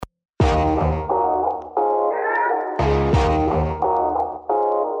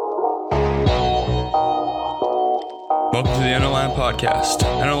Welcome to the Inner Line Podcast.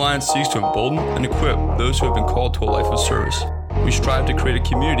 Inner Line seeks to embolden and equip those who have been called to a life of service. We strive to create a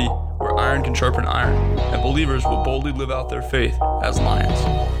community where iron can sharpen iron, and believers will boldly live out their faith as lions.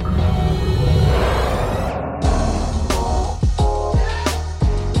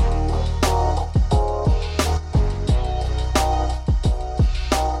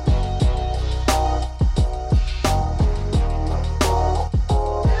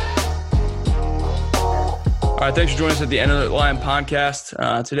 All right, thanks for joining us at the Inner Line Podcast.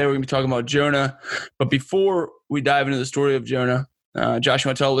 Today we're going to be talking about Jonah. But before we dive into the story of Jonah, Josh, you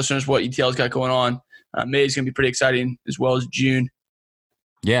want to tell listeners what ETL's got going on? May is going to be pretty exciting, as well as June.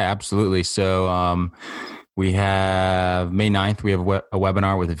 Yeah, absolutely. So we have May 9th, we have a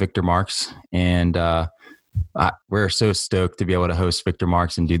webinar with Victor Marks. And we're so stoked to be able to host Victor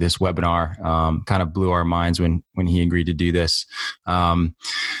Marks and do this webinar. Kind of blew our minds when he agreed to do this.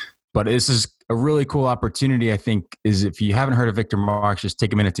 But this is a really cool opportunity, I think, is if you haven't heard of Victor Marks, just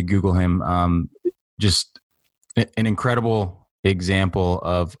take a minute to Google him. Just an incredible example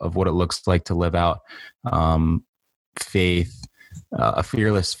of what it looks like to live out faith, a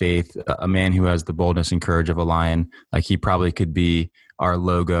fearless faith, a man who has the boldness and courage of a lion. Like, he probably could be our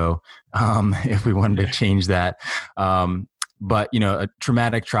logo if we wanted to change that. But, you know, a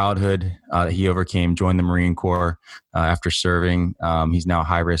traumatic childhood that he overcame, joined the Marine Corps after serving. He's now a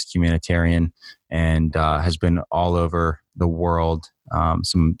high-risk humanitarian and has been all over the world,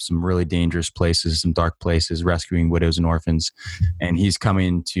 some really dangerous places, some dark places, rescuing widows and orphans. And he's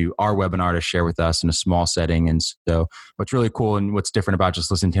coming to our webinar to share with us in a small setting. And so what's really cool and what's different about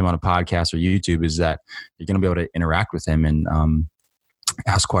just listening to him on a podcast or YouTube is that you're going to be able to interact with him and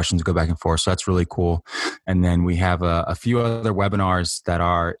ask questions, go back and forth. So that's really cool. And then we have a few other webinars that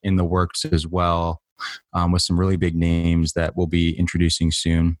are in the works as well, with some really big names that we'll be introducing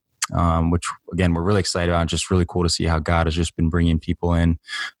soon, which, again, we're really excited about. Just really cool to see how God has just been bringing people in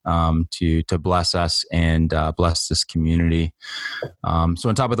to bless us and bless this community. So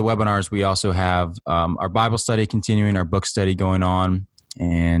on top of the webinars, we also have our Bible study continuing, our book study going on.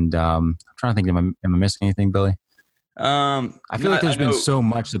 And I'm trying to think, am I missing anything, Billy? I feel like there's been so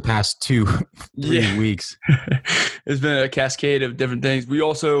much the past 2-3 weeks. There's been a cascade of different things. We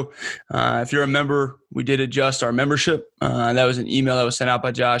also, if you're a member, we did adjust our membership. That was an email that was sent out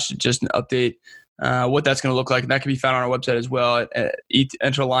by Josh, just an update, what that's going to look like. And that can be found on our website as well at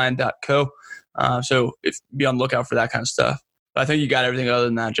enterline.co. So be on the lookout for that kind of stuff. But I think you got everything other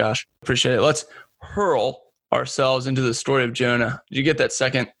than that, Josh. Appreciate it. Let's hurl ourselves into the story of Jonah. Did you get that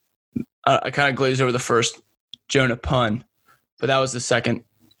second? I kind of glazed over the first Jonah pun, but that was the second.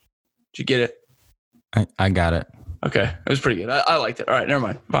 Did you get it? I got it. Okay. It was pretty good. I liked it. All right. Never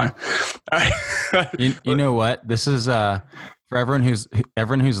mind. Fine. All right. you know what? This is, for everyone who's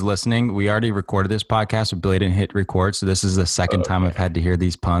listening, we already recorded this podcast, but Billy didn't hit record. So this is the second time I've had to hear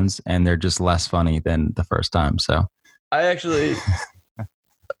these puns, and they're just less funny than the first time. So I actually,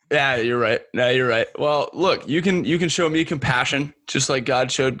 yeah, you're right. No, you're right. Well, look, you can show me compassion, just like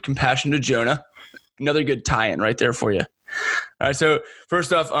God showed compassion to Jonah. Another good tie-in right there for you. All right. So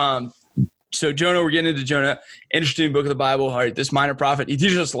first off, so Jonah, we're getting into Jonah. Interesting book of the Bible. All right. This minor prophet, he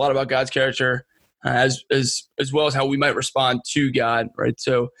teaches us a lot about God's character, as well as how we might respond to God. Right.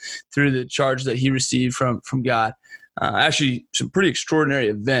 So through the charge that he received from God, actually some pretty extraordinary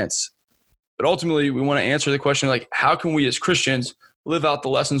events. But ultimately, we want to answer the question, like, how can we as Christians live out the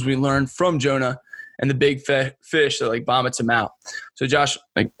lessons we learned from Jonah and the big fish that like vomits him out? So Josh,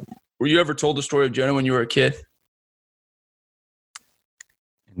 like, were you ever told the story of Jonah when you were a kid?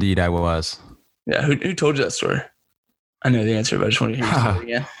 Indeed, I was. Yeah, who told you that story? I know the answer, but I just want to hear you say it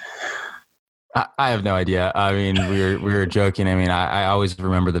again. I have no idea. I mean, we were joking. I mean, I always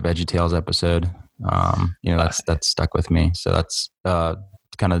remember the VeggieTales episode. You know, that's stuck with me. So that's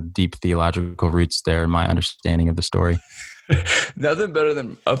kind of deep theological roots there in my understanding of the story. Nothing better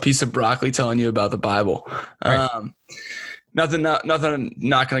than a piece of broccoli telling you about the Bible. Right. Nothing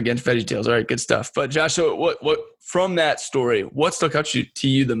knocking against VeggieTales. All right, good stuff. But Josh, so what from that story, what stuck out to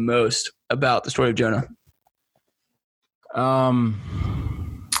you the most about the story of Jonah? I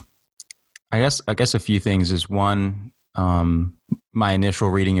guess a few things is one, my initial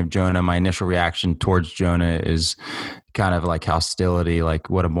reading of Jonah, my initial reaction towards Jonah is kind of like hostility, like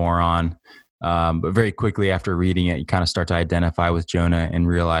what a moron. But very quickly after reading it, you kind of start to identify with Jonah and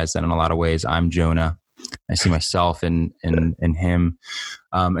realize that in a lot of ways I'm Jonah. I see myself in him.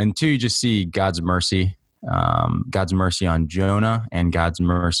 And two, you just see God's mercy on Jonah and God's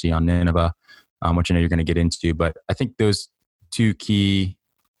mercy on Nineveh, which I know you're going to get into. But I think those two key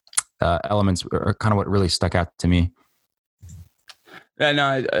elements are kind of what really stuck out to me. Yeah,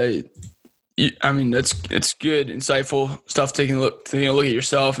 no, I mean, it's good, insightful stuff. Taking a look at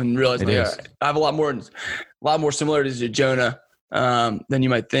yourself and realizing I have a lot more similarities to Jonah than you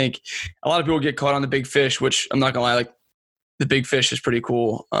might think. A lot of people get caught on the big fish, which I'm not gonna lie, like the big fish is pretty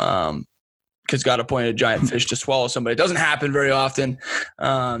cool because God appointed a giant fish to swallow somebody. It doesn't happen very often.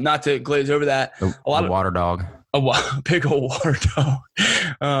 Not to glaze over that. A water dog. A big old water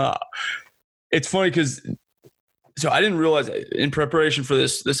dog. It's funny because. So I didn't realize in preparation for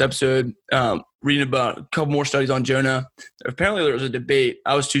this episode, reading about a couple more studies on Jonah, apparently there was a debate.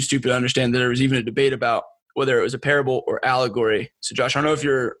 I was too stupid to understand that there was even a debate about whether it was a parable or allegory. So Josh, I don't know if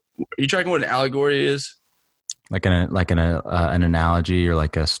are you tracking what an allegory is? Like an analogy or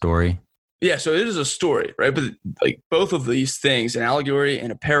like a story? Yeah, so it is a story, right? But like both of these things, an allegory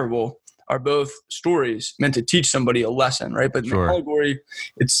and a parable, are both stories meant to teach somebody a lesson, right? But sure. An allegory,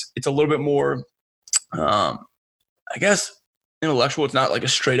 it's a little bit more I guess intellectual. It's not like a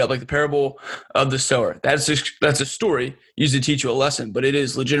straight up like the parable of the sower. That's a story used to teach you a lesson, but it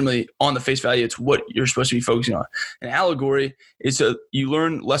is legitimately on the face value. It's what you're supposed to be focusing on. An allegory is you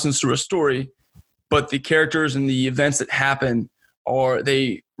learn lessons through a story, but the characters and the events that happen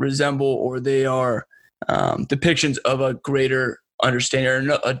they resemble or they are depictions of a greater understanding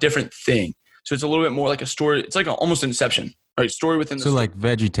or a different thing. So it's a little bit more like a story. It's like almost Inception, right? Story within the story. Like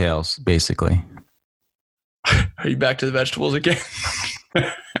VeggieTales, basically. Are you back to the vegetables again?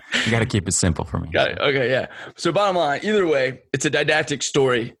 You got to keep it simple for me. Got it. Okay, yeah. So bottom line, either way, it's a didactic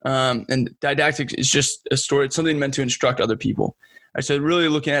story. And didactic is just a story. It's something meant to instruct other people. Right, so really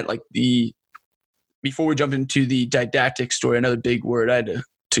looking at like before we jump into the didactic story, another big word I had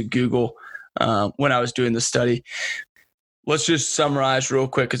to Google when I was doing the study. Let's just summarize real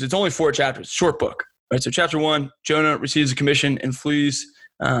quick because it's only 4 chapters, short book. Right. So chapter 1, Jonah receives a commission and flees.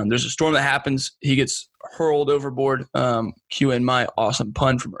 There's a storm that happens. He gets hurled overboard. Cue in my awesome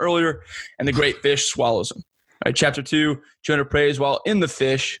pun from earlier. And the great fish swallows him. All right, chapter 2, Jonah prays while in the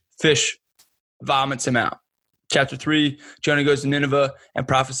fish vomits him out. Chapter 3, Jonah goes to Nineveh and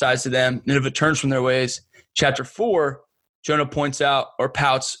prophesies to them. Nineveh turns from their ways. Chapter 4, Jonah points out or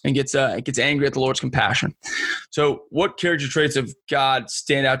pouts and gets angry at the Lord's compassion. So what character traits of God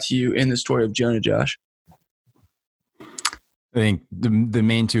stand out to you in the story of Jonah, Josh? I think the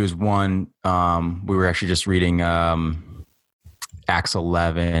main two is one, we were actually just reading Acts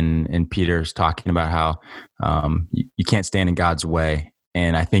 11 and Peter's talking about how you can't stand in God's way.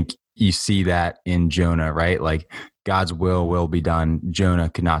 And I think you see that in Jonah, right? Like God's will be done. Jonah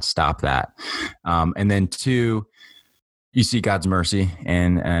could not stop that. And then 2, you see God's mercy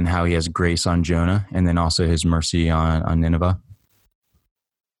and how he has grace on Jonah and then also his mercy on Nineveh.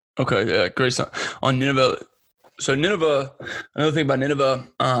 Okay, yeah, grace on Nineveh. So Nineveh, another thing about Nineveh,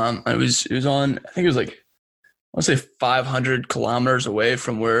 it was on, I think it was like, I want to say 500 kilometers away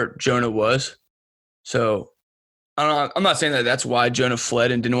from where Jonah was. So I don't know. I'm not saying that that's why Jonah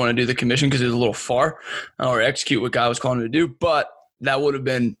fled and didn't want to do the commission because it was a little far or execute what God was calling him to do. But that would have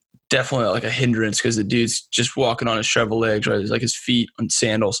been definitely like a hindrance because the dude's just walking on his shriveled legs, right? It's like his feet on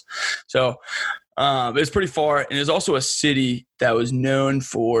sandals. So it's pretty far. And there's also a city that was known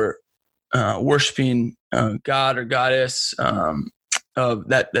for worshiping God or goddess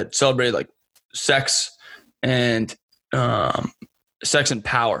that celebrated like sex and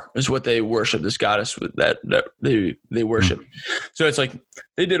power is what they worship. This goddess that they worship. So it's like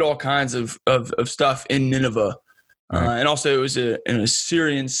they did all kinds of stuff in Nineveh, and also it was an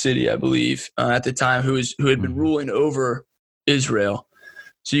Assyrian city, I believe, at the time who had been ruling over Israel.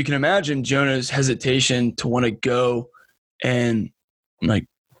 So you can imagine Jonah's hesitation to want to go and like.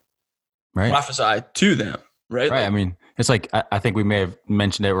 Right. Prophesy to them, right? Right. I mean, it's like, I think we may have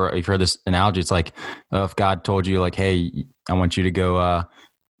mentioned it or you've heard this analogy. It's like if God told you like, hey, I want you to go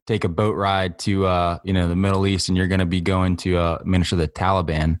take a boat ride to, the Middle East and you're going to be going to minister to the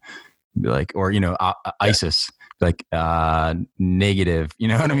Taliban, be like, or, ISIS, like negative, you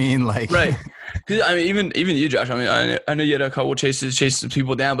know what I mean? Like, right. Cause I mean, even you, Josh, I mean, I know you had a couple chases some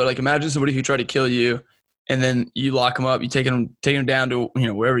people down, but like imagine somebody who tried to kill you. And then you lock them up, you take them down to,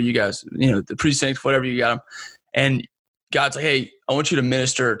 wherever you guys, the precinct, whatever you got them. And God's like, hey, I want you to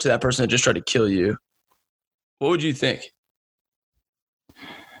minister to that person that just tried to kill you. What would you think?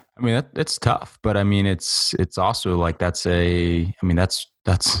 I mean, it's tough, but I mean, it's also like, that's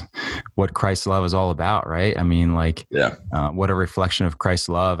what Christ's love is all about, right? I mean, like, what a reflection of Christ's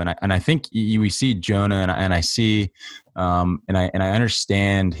love. And I think we see Jonah and I see, and I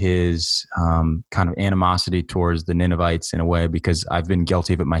understand his kind of animosity towards the Ninevites in a way, because I've been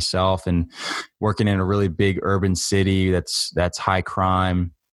guilty of it myself and working in a really big urban city that's high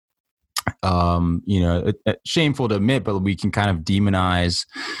crime. shameful to admit, but we can kind of dehumanize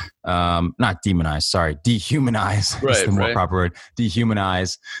is the more proper word,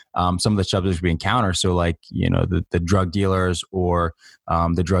 dehumanize some of the subjects we encounter. So like, the drug dealers or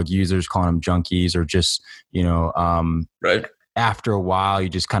the drug users, calling them junkies, or just, after a while, you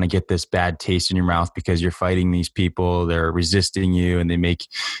just kind of get this bad taste in your mouth because you're fighting these people, they're resisting you, and they make,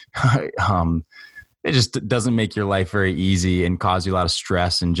 it just doesn't make your life very easy and cause you a lot of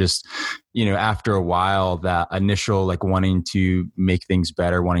stress. And just, after a while, that initial like wanting to make things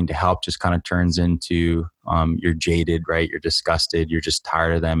better, wanting to help, just kind of turns into you're jaded, right? You're disgusted. You're just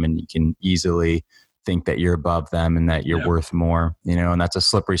tired of them, and you can easily think that you're above them and that you're worth more, and that's a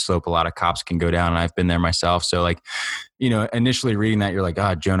slippery slope a lot of cops can go down. And I've been there myself. So like, initially reading that, you're like,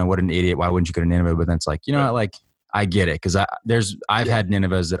 oh, Jonah, what an idiot. Why wouldn't you go to Nineveh? But then it's like, like, I get it. Cause I've had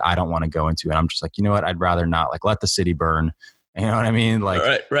Ninevehs that I don't want to go into. And I'm just like, you know what? I'd rather not, like, let the city burn. You know what I mean? Like,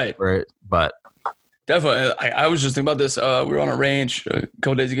 right. But definitely. I was just thinking about this. We were on a range a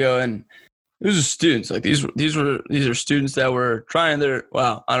couple days ago, and it was just students. Like these are students that were trying I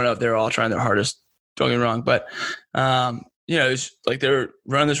don't know if they're all trying their hardest. Don't get me wrong, but it's like they're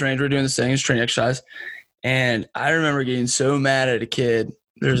running this range. We're doing this thing, it's training exercise, and I remember getting so mad at a kid.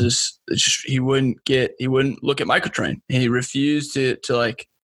 There's this, he wouldn't look at microtrain. He refused to like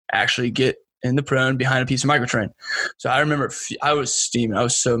actually get in the prone behind a piece of microtrain. So I remember I was steaming. I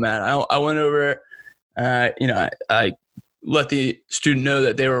was so mad. I went over. I let the student know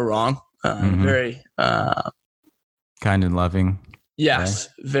that they were wrong. Very kind and loving. Yes,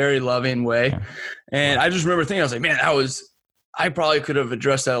 very loving way. Yeah. And I just remember thinking, I was like, man, I probably could have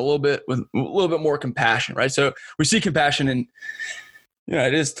addressed that a little bit with a little bit more compassion, right? So we see compassion, and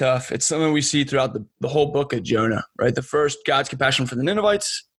it is tough. It's something we see throughout the whole book of Jonah, right? The first, God's compassion for the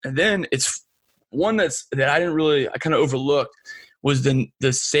Ninevites, and then it's one that I kind of overlooked was the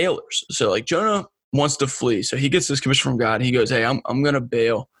sailors. So like Jonah wants to flee, so he gets this commission from God, and he goes, hey, I'm going to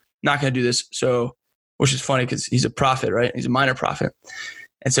bail, not going to do this. So, which is funny because he's a prophet, right? He's a minor prophet.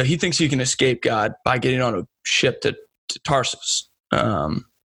 And so he thinks he can escape God by getting on a ship to Tarsus,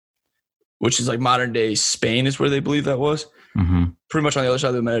 which is like modern day Spain is where they believe that was. Pretty much on the other side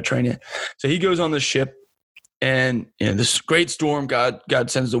of the Mediterranean. So he goes on this ship, and this great storm, God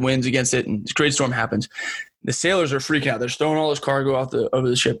sends the winds against it, and this great storm happens. The sailors are freaking out. They're throwing all this cargo over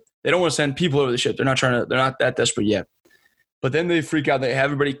the ship. They don't want to send people over the ship. They're not that desperate yet. But then they freak out. They have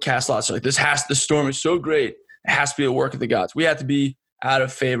everybody cast lots. So like the storm is so great, it has to be the work of the gods. We have to be out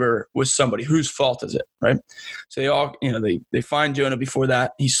of favor with somebody. Whose fault is it, right? So they all, they find Jonah before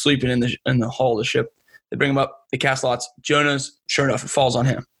that. He's sleeping in the hull of the ship. They bring him up. They cast lots. Jonah's, sure enough, it falls on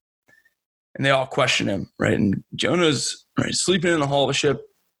him. And they all question him, right? And Jonah's sleeping in the hull of a ship,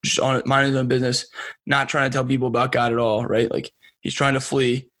 just on it, minding his own business, not trying to tell people about God at all, right? Like he's trying to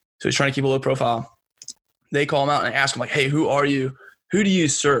flee, so he's trying to keep a low profile. They call him out and ask him, like, hey, who are you? Who do you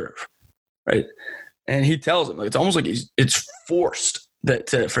serve? Right? And he tells them, like, it's almost like it's forced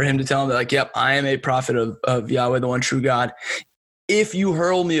for him to tell them that, like, yep, I am a prophet of Yahweh, the one true God. If you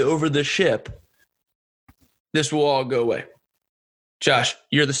hurl me over the ship, this will all go away. Josh,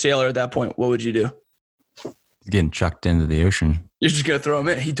 you're the sailor at that point. What would you do? He's getting chucked into the ocean. You're just going to throw him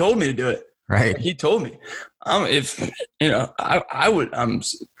in. He told me to do it. Right. He told me. I would, I'm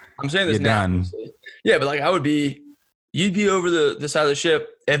saying this now. Done. Yeah, but like you'd be over the side of the ship.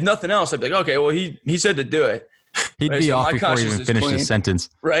 If nothing else, I'd be like, okay, well, he said to do it. He'd be off before he even finished his sentence.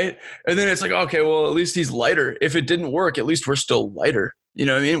 Right? And then it's like, okay, well, at least he's lighter. If it didn't work, at least we're still lighter. You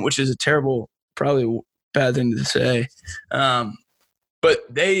know what I mean? Which is a terrible, probably bad thing to say. But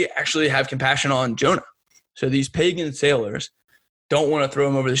they actually have compassion on Jonah. So these pagan sailors don't want to throw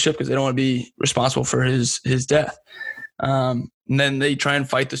him over the ship because they don't want to be responsible for his death. And then they try and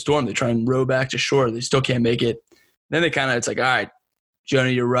fight the storm. They try and row back to shore. They still can't make it. Then it's like, all right, Jonah,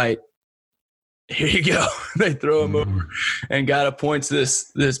 you're right. Here you go. They throw him over, and God appoints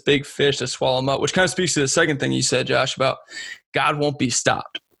this big fish to swallow him up, which kind of speaks to the second thing you said, Josh, about God won't be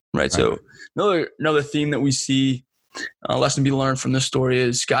stopped. Right. So another theme that we see, a lesson to be learned from this story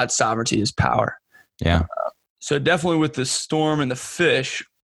is God's sovereignty, His power. Yeah. So definitely with the storm and the fish,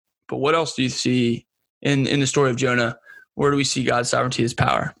 but what else do you see in the story of Jonah? Where do we see God's sovereignty, His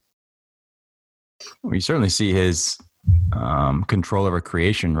power? We certainly see His control over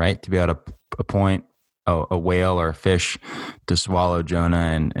creation, right? To be able to appoint a whale or a fish to swallow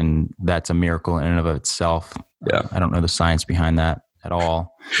Jonah, and that's a miracle in and of itself. Yeah. I don't know the science behind that at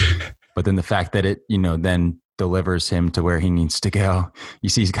all. But then the fact that it, then delivers him to where he needs to go. You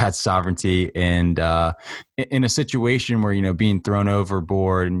see God's sovereignty, and in a situation where, being thrown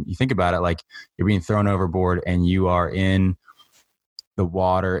overboard, and you think about it, like you're being thrown overboard and you are in the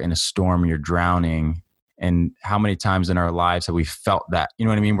water in a storm, you're drowning. And how many times in our lives have we felt that? You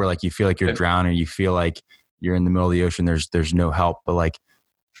know what I mean? Where like you feel like you're drowning, you feel like you're in the middle of the ocean, there's no help. But like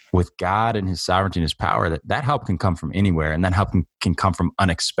with God and his sovereignty and his power, that help can come from anywhere. And that help can come from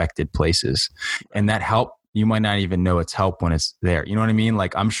unexpected places. And that help, you might not even know it's help when it's there. You know what I mean?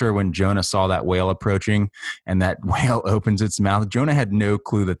 Like I'm sure when Jonah saw that whale approaching and that whale opens its mouth, Jonah had no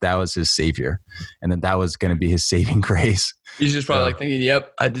clue that was his savior and that was going to be his saving grace. He's just probably like thinking,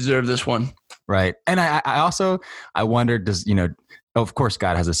 yep, I deserve this one. Right. And I wondered, of course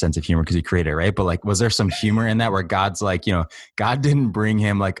God has a sense of humor because he created it, right? But like, was there some humor in that where God's like, God didn't bring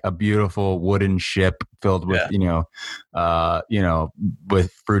him like a beautiful wooden ship filled with,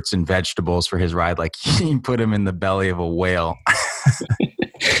 with fruits and vegetables for his ride. Like he put him in the belly of a whale.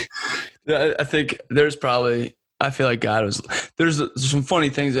 I think there's some funny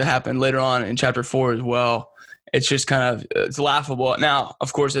things that happened later on in chapter 4 as well. It's just it's laughable. Now,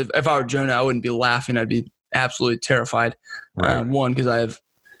 of course, if I were Jonah, I wouldn't be laughing. I'd be absolutely terrified. Right. One, because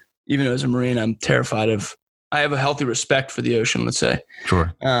even as a Marine, I'm terrified I have a healthy respect for the ocean, let's say.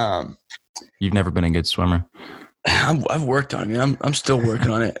 Sure. You've never been a good swimmer. I've worked on it. I'm still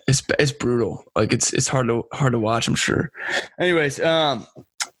working on it. It's brutal. Like it's hard to watch, I'm sure. Anyways,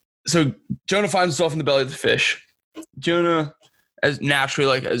 so Jonah finds himself in the belly of the fish. Jonah, as naturally,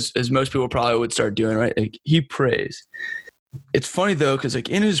 like as most people probably would start doing, right? Like he prays. It's funny though, because like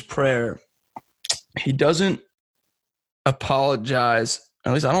in his prayer, he doesn't apologize.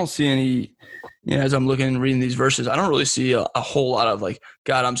 At least I don't see any, as I'm looking and reading these verses, I don't really see a whole lot of like,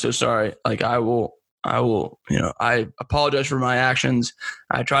 God, I'm so sorry. Like I will, I apologize for my actions.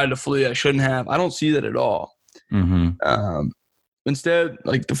 I tried to flee. I shouldn't have. I don't see that at all. Mm-hmm. Instead,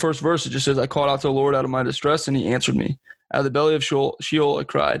 like the first verse, it just says, I called out to the Lord out of my distress and he answered me. Out of the belly of Sheol I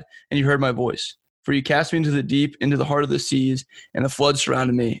cried, and you heard my voice. For you cast me into the deep, into the heart of the seas, and the flood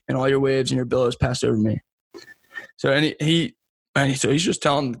surrounded me, and all your waves and your billows passed over me. So so he's just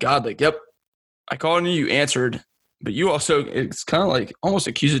telling God, like, yep, I called on you, you answered, but you also, it's kind of like almost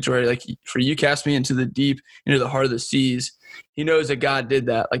accusatory, like for you cast me into the deep, into the heart of the seas. He knows that God did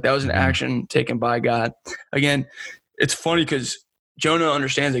that. Like that was an action taken by God. Again, it's funny because Jonah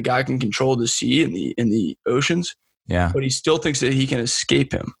understands that God can control the sea and the oceans. Yeah. But he still thinks that he can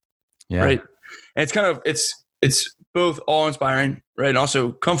escape him. Yeah. Right. And it's both awe-inspiring, right? And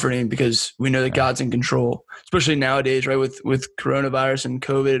also comforting because we know that God's in control, especially nowadays, right? With coronavirus and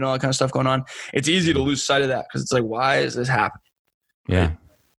COVID and all that kind of stuff going on. It's easy to lose sight of that because it's like, why is this happening? Yeah. Right?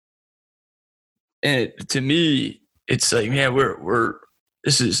 And to me, it's like, man,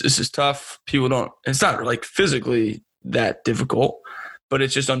 this is tough. It's not like physically that difficult, but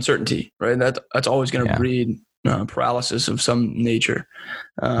it's just uncertainty, right? And that's always going to breed paralysis of some nature.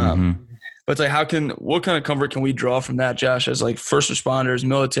 But it's like, what kind of comfort can we draw from that, Josh, as like first responders,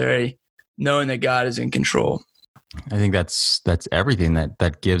 military, knowing that God is in control? I think that's everything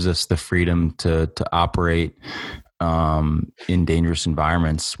that gives us the freedom to operate in dangerous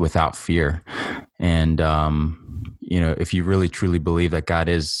environments without fear. And, if you really truly believe that God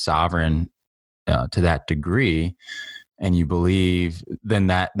is sovereign to that degree, and you believe, then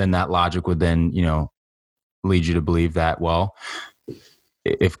that logic would then, lead you to believe that, well,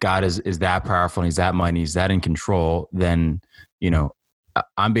 if God is that powerful and he's that mighty, he's that in control, then,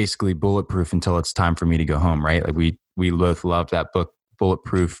 I'm basically bulletproof until it's time for me to go home. Right. Like we both love that book,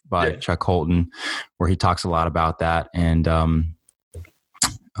 Bulletproof by Chuck Holton, where he talks a lot about that. And,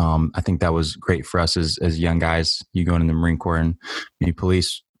 I think that was great for us as young guys, you going in the Marine Corps and maybe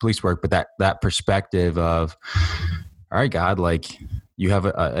police work, but that perspective of, all right, God, like you have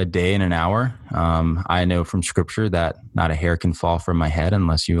a day and an hour. I know from scripture that not a hair can fall from my head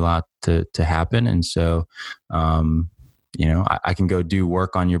unless you allow it to happen. And so, I can go do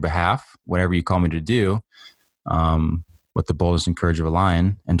work on your behalf, whatever you call me to do, with the boldness and courage of a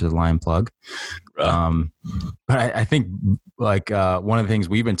lion, enter the lion plug. But I think like one of the things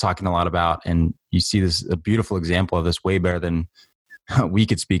we've been talking a lot about, and you see a beautiful example of this way better than we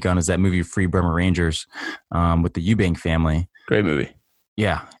could speak on, is that movie Free Burma Rangers with the Eubank family. Great movie.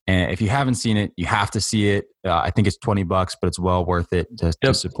 Yeah. And if you haven't seen it, you have to see it. I think it's $20, but it's well worth it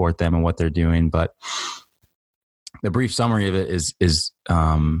to support them and what they're doing. But the brief summary of it is this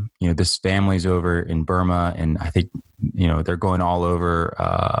family's over in Burma, and I think, they're going all over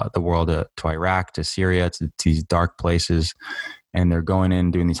the world to Iraq, to Syria, to these dark places. And they're going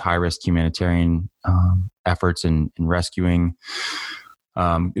in doing these high risk humanitarian efforts and rescuing.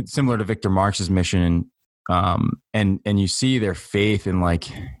 It's similar to Victor Marx's mission And you see their faith, and like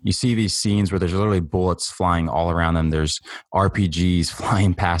you see these scenes where there's literally bullets flying all around them. There's RPGs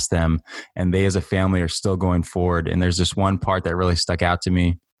flying past them, and they as a family are still going forward. And there's this one part that really stuck out to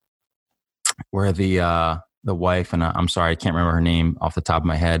me where the wife, and I'm sorry, I can't remember her name off the top of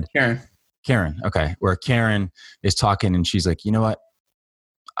my head. Karen. Okay. Where Karen is talking and she's like, you know what?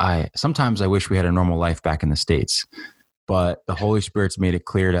 Sometimes I wish we had a normal life back in the States, but the Holy Spirit's made it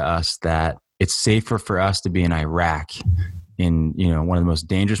clear to us that it's safer for us to be in Iraq, in, one of the most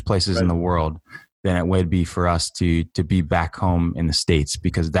dangerous places in the world, than it would be for us to be back home in the States,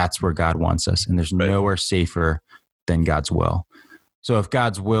 because that's where God wants us. And there's nowhere safer than God's will. So if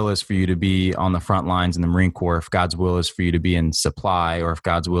God's will is for you to be on the front lines in the Marine Corps, if God's will is for you to be in supply, or if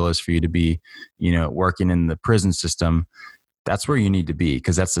God's will is for you to be, working in the prison system, that's where you need to be,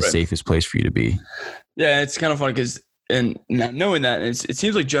 because that's the safest place for you to be. Yeah, it's kind of funny because, and knowing that, it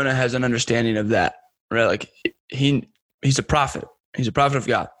seems like Jonah has an understanding of that, right? Like he's a prophet. He's a prophet of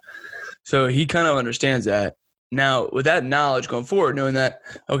God. So he kind of understands that. Now, with that knowledge going forward, knowing that,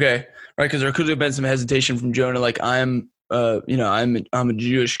 okay, right, because there could have been some hesitation from Jonah, like I'm a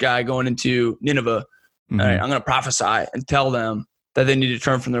Jewish guy going into Nineveh. Mm-hmm. All right, I'm going to prophesy and tell them that they need to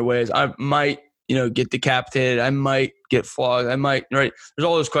turn from their ways. I might, get decapitated. I might get flogged. I might, right? There's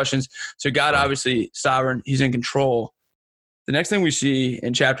all those questions. So God, obviously sovereign, he's in control. The next thing we see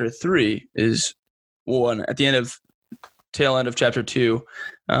in chapter 3 is at the tail end of chapter 2,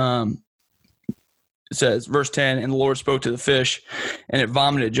 it says, verse 10, and the Lord spoke to the fish, and it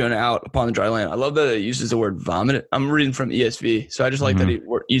vomited Jonah out upon the dry land. I love that it uses the word vomit. I'm reading from ESV, so I just like that he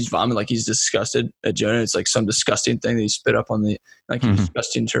used vomit, like he's disgusted at Jonah. It's like some disgusting thing that he spit up on a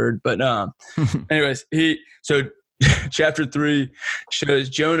disgusting turd. But anyways, so chapter 3 shows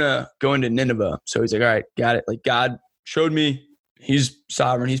Jonah going to Nineveh. So he's like, all right, got it. Like God showed me he's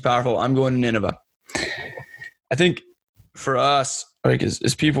sovereign, he's powerful. I'm going to Nineveh. I think for us, like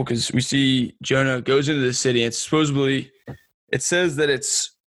as people, because we see Jonah goes into the city, and supposedly it says that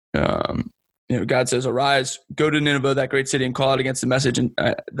it's, God says, arise, go to Nineveh, that great city, and call out against the message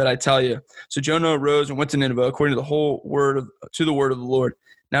that I tell you. So Jonah arose and went to Nineveh according to the word of the Lord.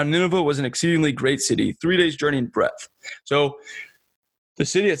 Now Nineveh was an exceedingly great city, 3 days' journey in breadth. So the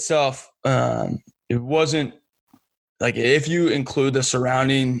city itself, it wasn't, like if you include the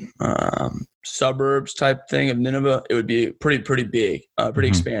surrounding suburbs type thing of Nineveh, it would be pretty big, pretty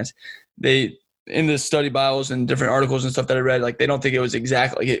expansive. They, in the study Bibles and different articles and stuff that I read, like they don't think it was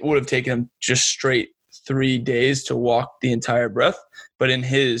exactly, like it would have taken them just straight 3 days to walk the entire breadth. But in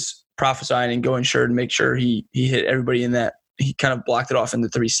his prophesying and going sure to make sure he hit everybody in that, he kind of blocked it off into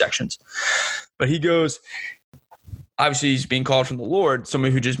 3 sections. But he goes, obviously he's being called from the Lord,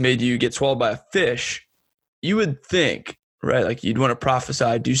 somebody who just made you get swallowed by a fish. You would think, right? Like you'd want to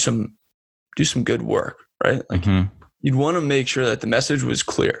prophesy, do some good work, right? Like you'd want to make sure that the message was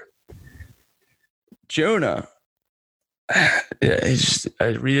clear. Jonah, I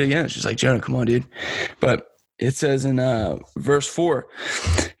read it again. It's just like, Jonah, come on, dude. But it says in verse 4,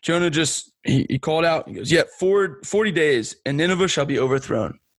 Jonah just, he called out, he goes, 40 days and Nineveh shall be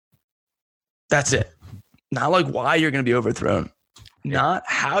overthrown. That's it. Not like why you're going to be overthrown. Not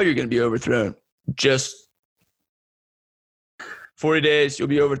how you're going to be overthrown. Just 40 days, you'll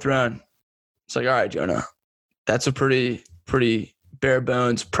be overthrown. It's like, all right, Jonah, that's a pretty bare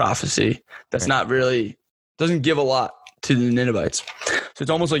bones prophecy. That's not really, doesn't give a lot to the Ninevites. So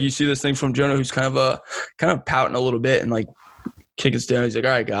it's almost like you see this thing from Jonah, who's kind of pouting a little bit and like kicking stones. He's like,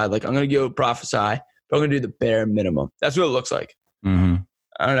 all right, God, like I'm going to go prophesy, but I'm going to do the bare minimum. That's what it looks like. Mm-hmm.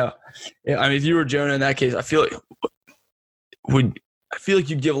 I don't know. Yeah, I mean, if you were Jonah in that case, I feel like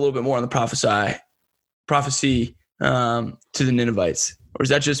you'd give a little bit more on the prophecy to the Ninevites. Or is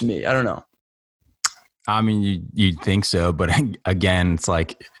that just me? I don't know. I mean, you'd think so, but again, it's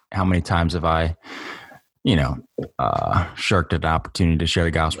like, how many times have I, shirked an opportunity to share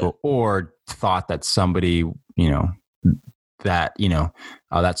the gospel, or thought that somebody, that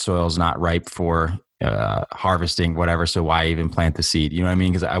soil is not ripe for harvesting, whatever. So why even plant the seed? You know what I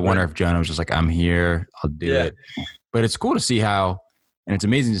mean? Because I wonder if Jonah was just like, I'm here, I'll do it. But it's cool to see how, and it's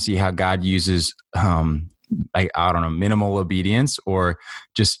amazing to see how God uses, I don't know, minimal obedience or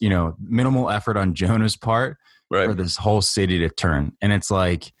just, minimal effort on Jonah's part for this whole city to turn. And it's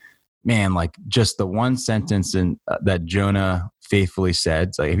like, man, like just the one sentence that Jonah faithfully said,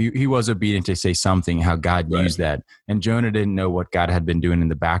 it's like he was obedient to say something, how God used that. And Jonah didn't know what God had been doing in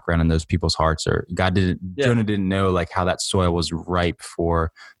the background in those people's hearts, or Jonah didn't know like how that soil was ripe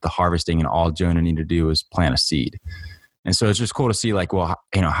for the harvesting, and all Jonah needed to do was plant a seed. And so it's just cool to see like, well,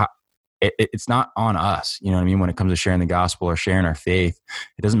 it's not on us. You know what I mean? When it comes to sharing the gospel or sharing our faith,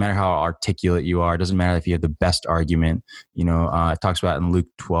 it doesn't matter how articulate you are. It doesn't matter if you have the best argument. You know, it talks about in Luke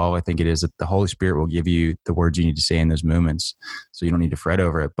 12, I think it is, that the Holy Spirit will give you the words you need to say in those moments. So you don't need to fret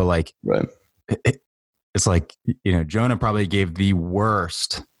over it. But like, right. It's like, you know, Jonah probably gave the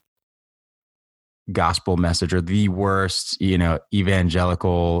worst gospel message or the worst, you know,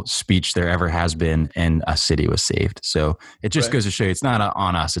 evangelical speech there ever has been, and a city was saved. So it just goes to show you, it's not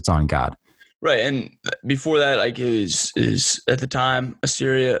on us, it's on God. Right. And before that, like is at the time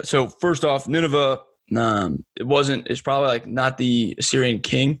Assyria. So first off, Nineveh, it's probably like not the Assyrian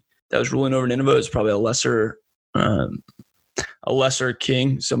king that was ruling over Nineveh. It's probably a lesser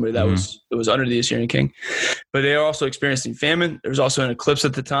king, somebody that was under the Assyrian king. But they are also experiencing famine. There was also an eclipse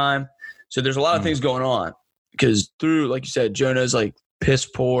at the time. So there's a lot of things going on, because through, like you said, Jonah's like piss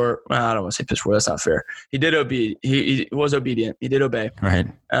poor. Well, I don't want to say piss poor. That's not fair. He did he was obedient. He did obey. Right.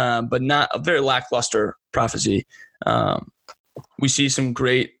 But not a very lackluster prophecy. We see some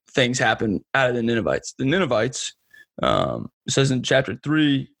great things happen out of the Ninevites. The Ninevites, it says in chapter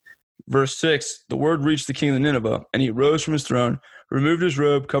 3, verse 6, the word reached the king of Nineveh, and he rose from his throne, removed his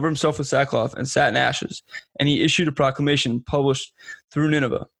robe, covered himself with sackcloth, and sat in ashes. And he issued a proclamation published through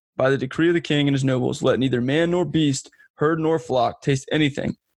Nineveh. By the decree of the king and his nobles, let neither man nor beast, herd nor flock taste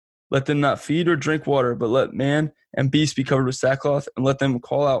anything. Let them not feed or drink water, but let man and beast be covered with sackcloth, and let them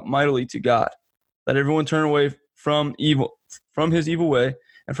call out mightily to God. Let everyone turn away from his evil way,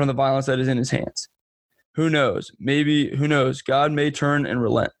 and from the violence that is in his hands. Who knows? God may turn and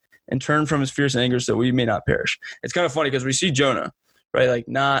relent, and turn from his fierce anger, so we may not perish. It's kind of funny because we see Jonah, right? Like,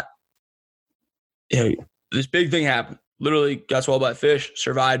 not, this big thing happened. Literally got swallowed by a fish,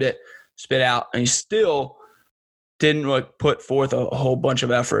 survived it, spit out, and he still didn't like put forth a whole bunch of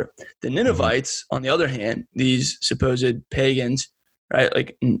effort. The Ninevites, on the other hand, these supposed pagans, right?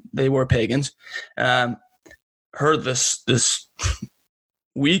 Like, they were pagans, heard this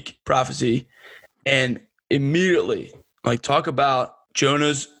weak prophecy, and immediately, like, talk about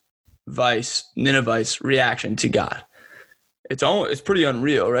Jonah's Ninevites reaction to God. It's pretty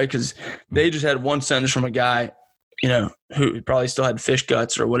unreal, right? Because they just had one sentence from a guy, who probably still had fish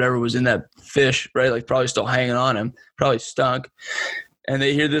guts or whatever was in that fish, right? Like, probably still hanging on him, probably stunk. And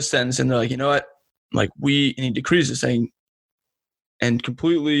they hear this sentence and they're like, you know what? Like, and he decrees this thing and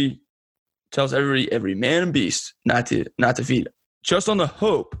completely tells every man and beast not to feed it, just on the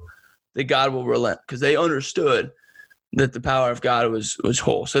hope that God will relent, because they understood that the power of God was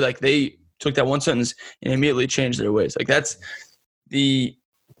whole. So like, they took that one sentence and immediately changed their ways. Like, that's the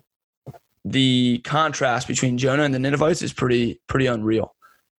contrast between Jonah and the Ninevites is pretty unreal.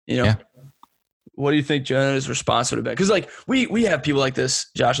 Yeah. What do you think Jonah's response would have been? Because like, we have people like this,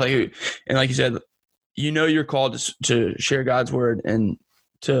 Josh, like, who, and like you said, you're called to share God's word and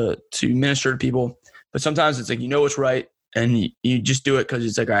to minister to people, but sometimes it's like, what's right, and you just do it because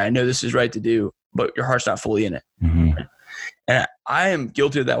it's like, all right, I know this is right to do, but your heart's not fully in it. Mm-hmm. And I am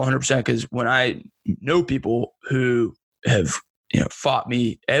guilty of that 100%, because when I know people who have fought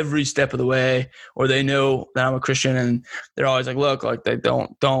me every step of the way, or they know that I'm a Christian and they're always like, look, like, they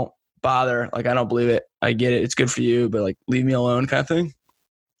don't bother. Like, I don't believe it. I get it. It's good for you, but like, leave me alone, kind of thing.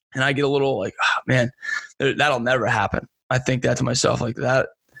 And I get a little like, oh, man, that'll never happen. I think that to myself, like,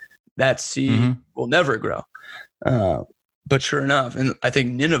 that seed will never grow. But sure enough, and I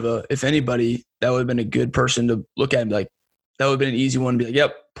think Nineveh, if anybody, that would have been a good person to look at and be like, that would have been an easy one to be like,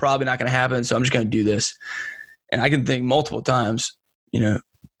 yep, probably not going to happen. So I'm just going to do this. And I can think multiple times,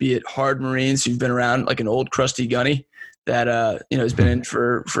 be it hard Marines who've been around, like an old crusty gunny that, has been in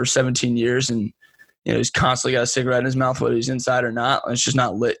for 17 years and, he's constantly got a cigarette in his mouth, whether he's inside or not. And it's just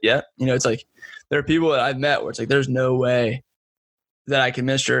not lit yet. It's like, there are people that I've met where it's like, there's no way that I can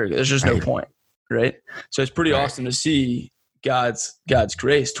minister. There's just no point. Right. So it's pretty awesome to see God's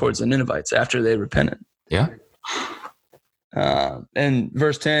grace towards the Ninevites after they repented. Yeah. And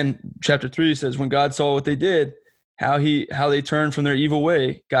verse 10, chapter 3 says, when God saw what they did, how they turned from their evil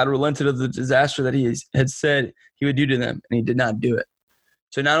way, God relented of the disaster that he had said he would do to them, and he did not do it.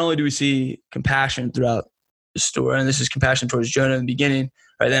 So not only do we see compassion throughout the story, and this is compassion towards Jonah in the beginning,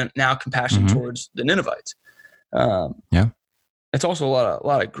 right? Then now compassion towards the Ninevites. It's also a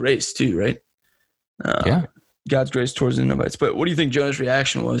lot of grace too, right? God's grace towards the Ninevites. But what do you think Jonah's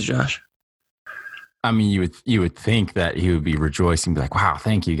reaction was, Josh? I mean, you would think that he would be rejoicing, be like, wow,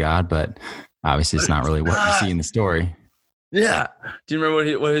 thank you, God. But obviously it's not really what you see in the story. Yeah. Do you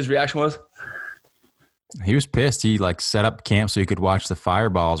remember what his reaction was? He was pissed. He like set up camp so he could watch the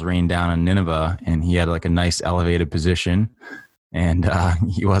fireballs rain down on Nineveh, and he had like a nice elevated position, and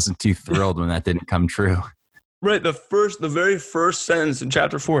he wasn't too thrilled when that didn't come true. Right. The very first sentence in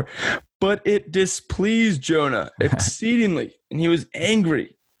chapter 4, But it displeased Jonah exceedingly, and he was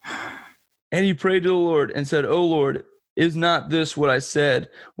angry. And he prayed to the Lord and said, "O Lord, is not this what I said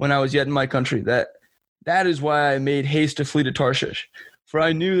when I was yet in my country? That is why I made haste to flee to Tarshish. For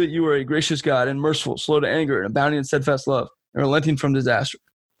I knew that you are a gracious God and merciful, slow to anger, and abounding in steadfast love, and relenting from disaster."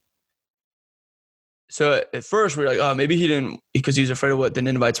 So at first we were like, oh, maybe he didn't, because he's afraid of what the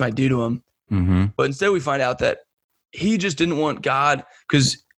Ninevites might do to him. Mm-hmm. But instead we find out that he just didn't want God,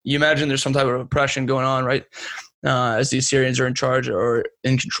 because you imagine there's some type of oppression going on, right? As the Assyrians are in charge or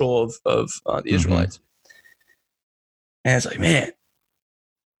in control of the Israelites. And it's like, man,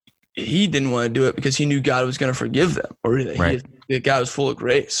 he didn't want to do it because he knew God was going to forgive them, or that God was full of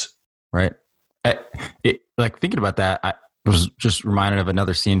grace. Right. Like thinking about that, I was just reminded of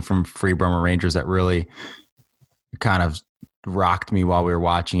another scene from Free Burma Rangers that really kind of rocked me while we were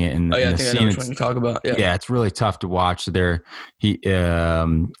watching it. And, I the think I know which one you talk about. Yeah, it's really tough to watch.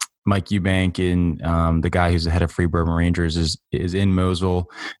 Mike Eubank and the guy who's the head of Free Burma Rangers is in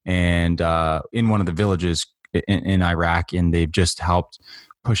Mosul and in one of the villages in Iraq, and they've just helped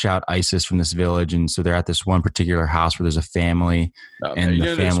push out ISIS from this village. And so they're at this one particular house where there's a family, and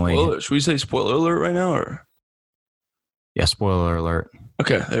the family. Should we say spoiler alert right now, or? Yeah, spoiler alert.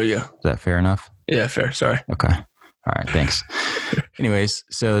 Okay, there you go. Is that fair enough? Yeah, fair. Sorry. Okay. All right. Thanks. Anyways,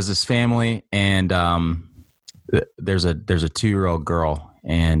 so there's this family, and there's a 2-year-old girl,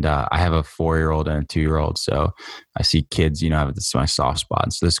 and I have a 4-year-old and a 2-year-old. So I see kids, have this my soft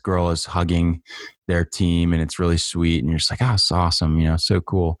spot. So this girl is hugging their team, and it's really sweet. And you're just like, oh, it's awesome. So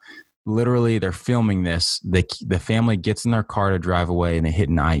cool. Literally, they're filming this. The family gets in their car to drive away, and they hit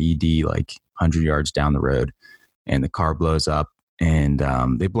an IED like 100 yards down the road, and the car blows up. And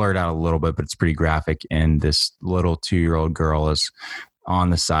they blur it out a little bit, but it's pretty graphic. And this little 2-year-old girl is on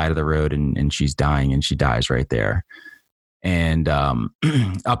the side of the road, and she's dying, and she dies right there. And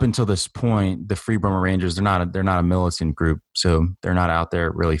up until this point, the Free Burma Rangers, they're not a militant group, so they're not out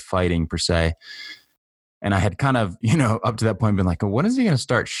there really fighting per se. And I had kind of, up to that point been like, when is he going to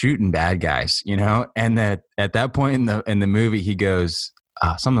start shooting bad guys? And that at that point in the movie, he goes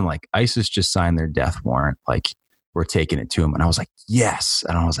something like, ISIS just signed their death warrant. Like, we're taking it to him. And I was like, yes.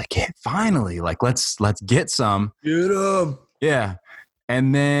 And I was like, yeah, finally, like, let's get some. Get him. Yeah.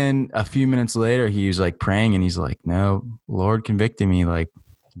 And then a few minutes later, he was like praying, and he's like, no, Lord convicted me. Like,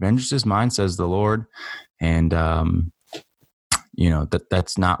 vengeance is mine, says the Lord. And,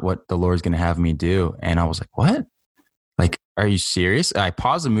 that's not what the Lord's going to have me do. And I was like, what? Like, are you serious? I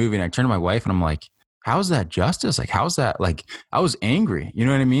paused the movie and I turned to my wife and I'm like, how's that justice? Like, how's that? Like, I was angry, you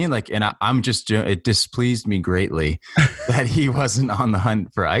know what I mean? Like, and it displeased me greatly that he wasn't on the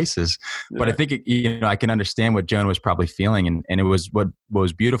hunt for ISIS. Yeah. But I think, I can understand what Jonah was probably feeling. And it was, what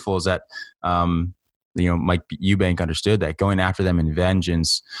was beautiful is that, Mike Eubank understood that going after them in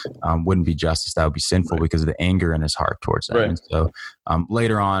vengeance wouldn't be justice. That would be sinful because of the anger in his heart towards them. Right. And so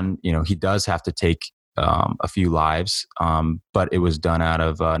later on, he does have to take a few lives, but it was done out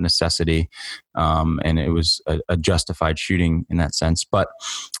of necessity, and it was a justified shooting in that sense. But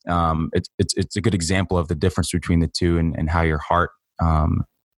it's a good example of the difference between the two and how your heart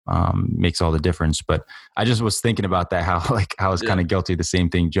makes all the difference. But I just was thinking about that, how I was kind of guilty of the same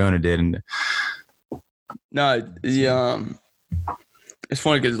thing Jonah did. And no, it's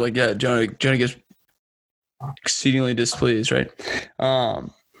funny because Jonah gets exceedingly displeased, right?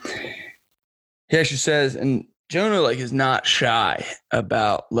 He actually says, and Jonah is not shy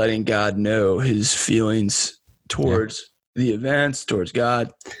about letting God know his feelings towards the events, towards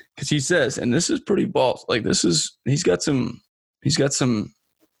God, because he says, and this is pretty bold. He's got some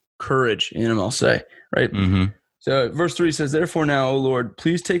courage in him, I'll say, right? Mm-hmm. So verse 3 says, "Therefore now, O Lord,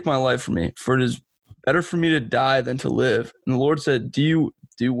 please take my life from me, for it is better for me to die than to live." And the Lord said, "Do you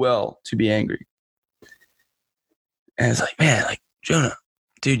do well to be angry?" And it's like, man, Jonah,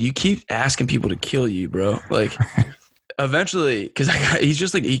 dude, you keep asking people to kill you, bro. Eventually, because he's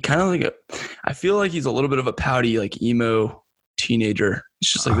just I feel like he's a little bit of a pouty, emo teenager.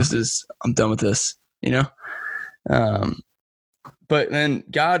 It's just I'm done with this, But then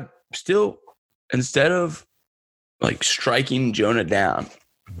God still, instead of striking Jonah down,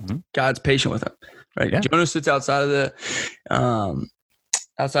 mm-hmm. God's patient with him, right? Yeah. Jonah sits outside of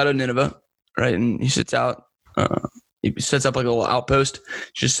Nineveh, right? And he sits out, he sets up a little outpost,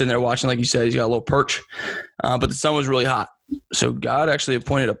 just sitting there watching, like you said. He's got a little perch, but the sun was really hot. So God actually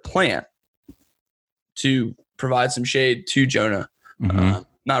appointed a plant to provide some shade to Jonah. Mm-hmm.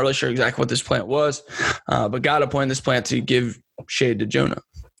 Not really sure exactly what this plant was, but God appointed this plant to give shade to Jonah.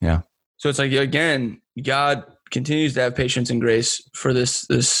 Yeah. So it's again, God continues to have patience and grace for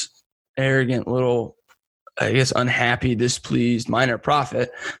this arrogant little I guess, unhappy, displeased minor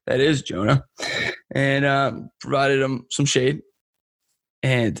prophet that is Jonah, and provided him some shade.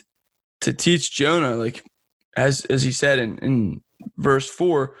 And to teach Jonah, like, as he said in verse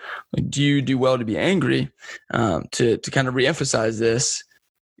 4, like, do you do well to be angry? To kind of reemphasize this,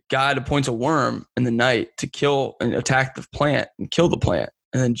 God appoints a worm in the night to kill and attack the plant and kill the plant.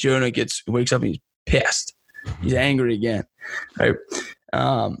 And then Jonah wakes up and he's pissed. He's angry again, right?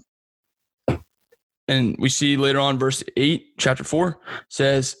 And we see later on, verse 8, chapter 4,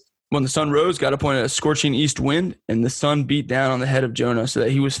 says, when the sun rose, God appointed a scorching east wind, and the sun beat down on the head of Jonah so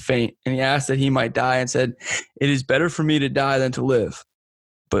that he was faint. And he asked that he might die and said, it is better for me to die than to live.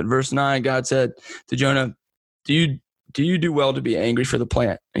 But verse 9, God said to Jonah, do you do well to be angry for the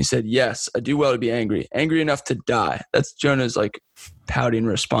plant? And he said, yes, I do well to be angry enough to die. That's Jonah's like pouting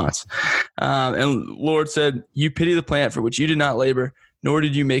response. And Lord said, you pity the plant for which you did not labor, nor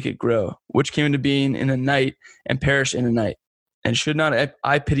did you make it grow, which came into being in a night and perished in a night. And should not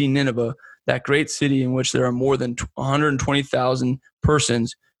I pity Nineveh, that great city in which there are more than 120,000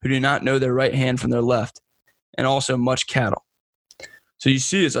 persons who do not know their right hand from their left, and also much cattle. So you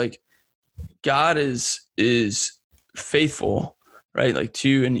see, it's like God is faithful, right? Like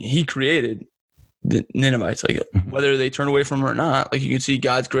and he created the Ninevites, like whether they turn away from him or not, like you can see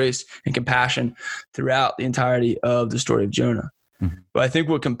God's grace and compassion throughout the entirety of the story of Jonah. Mm-hmm. But I think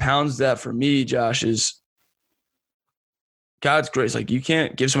what compounds that for me, Josh, is God's grace. Like you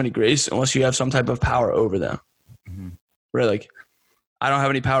can't give somebody grace unless you have some type of power over them. Mm-hmm. Right? Like I don't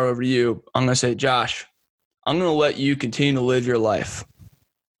have any power over you. I'm going to say, Josh, I'm going to let you continue to live your life.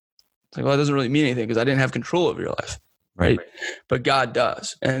 It's like, well, that doesn't really mean anything because I didn't have control over your life. Right. But God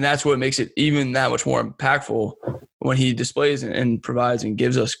does. And that's what makes it even that much more impactful when he displays and provides and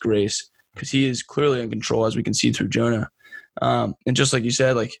gives us grace, because he is clearly in control, as we can see through Jonah. And just like you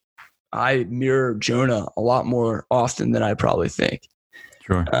said, like I mirror Jonah a lot more often than I probably think.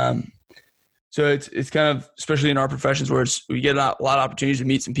 Sure. So it's kind of, especially in our professions where we get a lot of opportunities to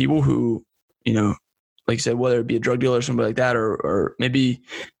meet some people who, you know, like you said, whether it be a drug dealer or somebody like that, or maybe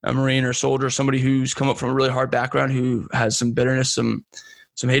a Marine or soldier, somebody who's come up from a really hard background, who has some bitterness, some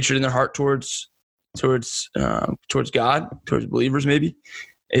hatred in their heart towards God, towards believers. Maybe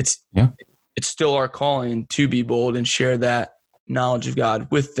it's still our calling to be bold and share that knowledge of God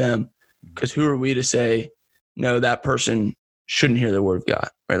with them. Because who are we to say, no, that person shouldn't hear the word of God,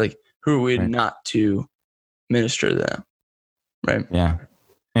 right? Like who are we not to minister to them, right? Yeah.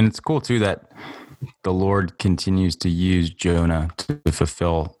 And it's cool too that the Lord continues to use Jonah to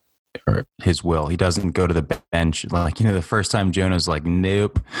fulfill his will. He doesn't go to the bench. Like, you know, the first time Jonah's like,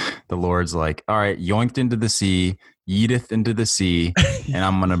 nope. The Lord's like, all right, yoinked into the sea, yeeteth into the sea, and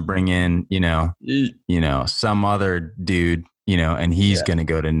I'm going to bring in, you know, some other dude, you know, and he's going to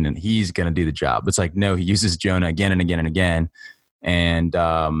go to, and he's going to do the job. It's like, no, he uses Jonah again and again and again. And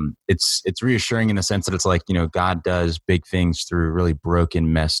it's reassuring in the sense that it's like, you know, God does big things through really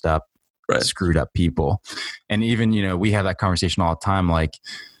broken, messed up, screwed up people. And even, you know, we have that conversation all the time, like,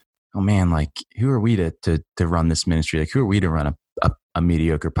 oh man, like who are we to run this ministry? Like who are we to run a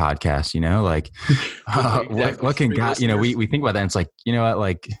mediocre podcast, you know, like what can God, you know, we think about that and it's like, you know what,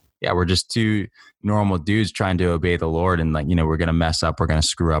 like, yeah, we're just two normal dudes trying to obey the Lord. And like, you know, we're going to mess up, we're going to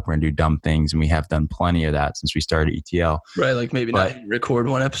screw up, we're going to do dumb things. And we have done plenty of that since we started ETL. Right. Like maybe not record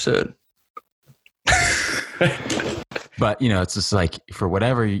one episode. But, you know, it's just like for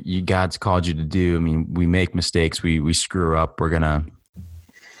whatever God's called you to do. I mean, we make mistakes, we screw up. We're going to,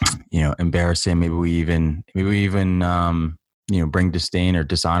 you know, embarrass him. Maybe we even, you know, bring disdain or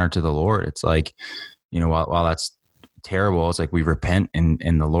dishonor to the Lord. It's like, you know, while that's terrible, it's like we repent and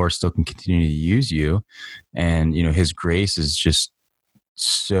the Lord still can continue to use you. And, you know, his grace is just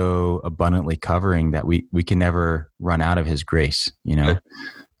so abundantly covering that we can never run out of his grace, you know.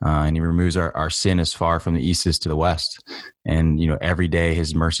 And he removes our sin as far from the east as to the west. And, you know, every day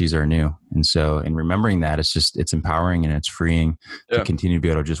his mercies are new. And so in remembering that, it's empowering and it's freeing to continue to be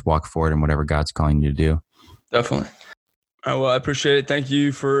able to just walk forward in whatever God's calling you to do. Definitely. All right, well, I appreciate it. Thank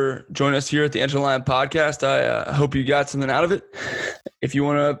you for joining us here at the Enter the Line podcast. I hope you got something out of it. If you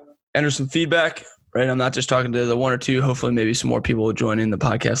want to enter some feedback, right, I'm not just talking to the one or two, hopefully maybe some more people will join in the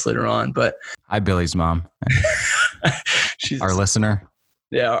podcast later on. But hi, Billy's mom. She's our listener.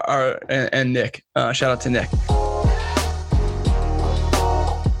 Yeah, and Nick. Shout out to Nick.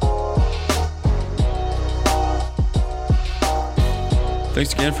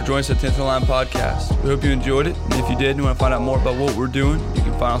 Thanks again for joining us at the Enter the Line podcast. We hope you enjoyed it. And if you did and you want to find out more about what we're doing, you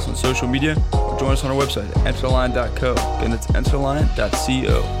can find us on social media or join us on our website at entertheline.co. Again, that's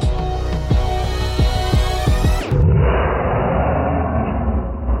entertheline.co.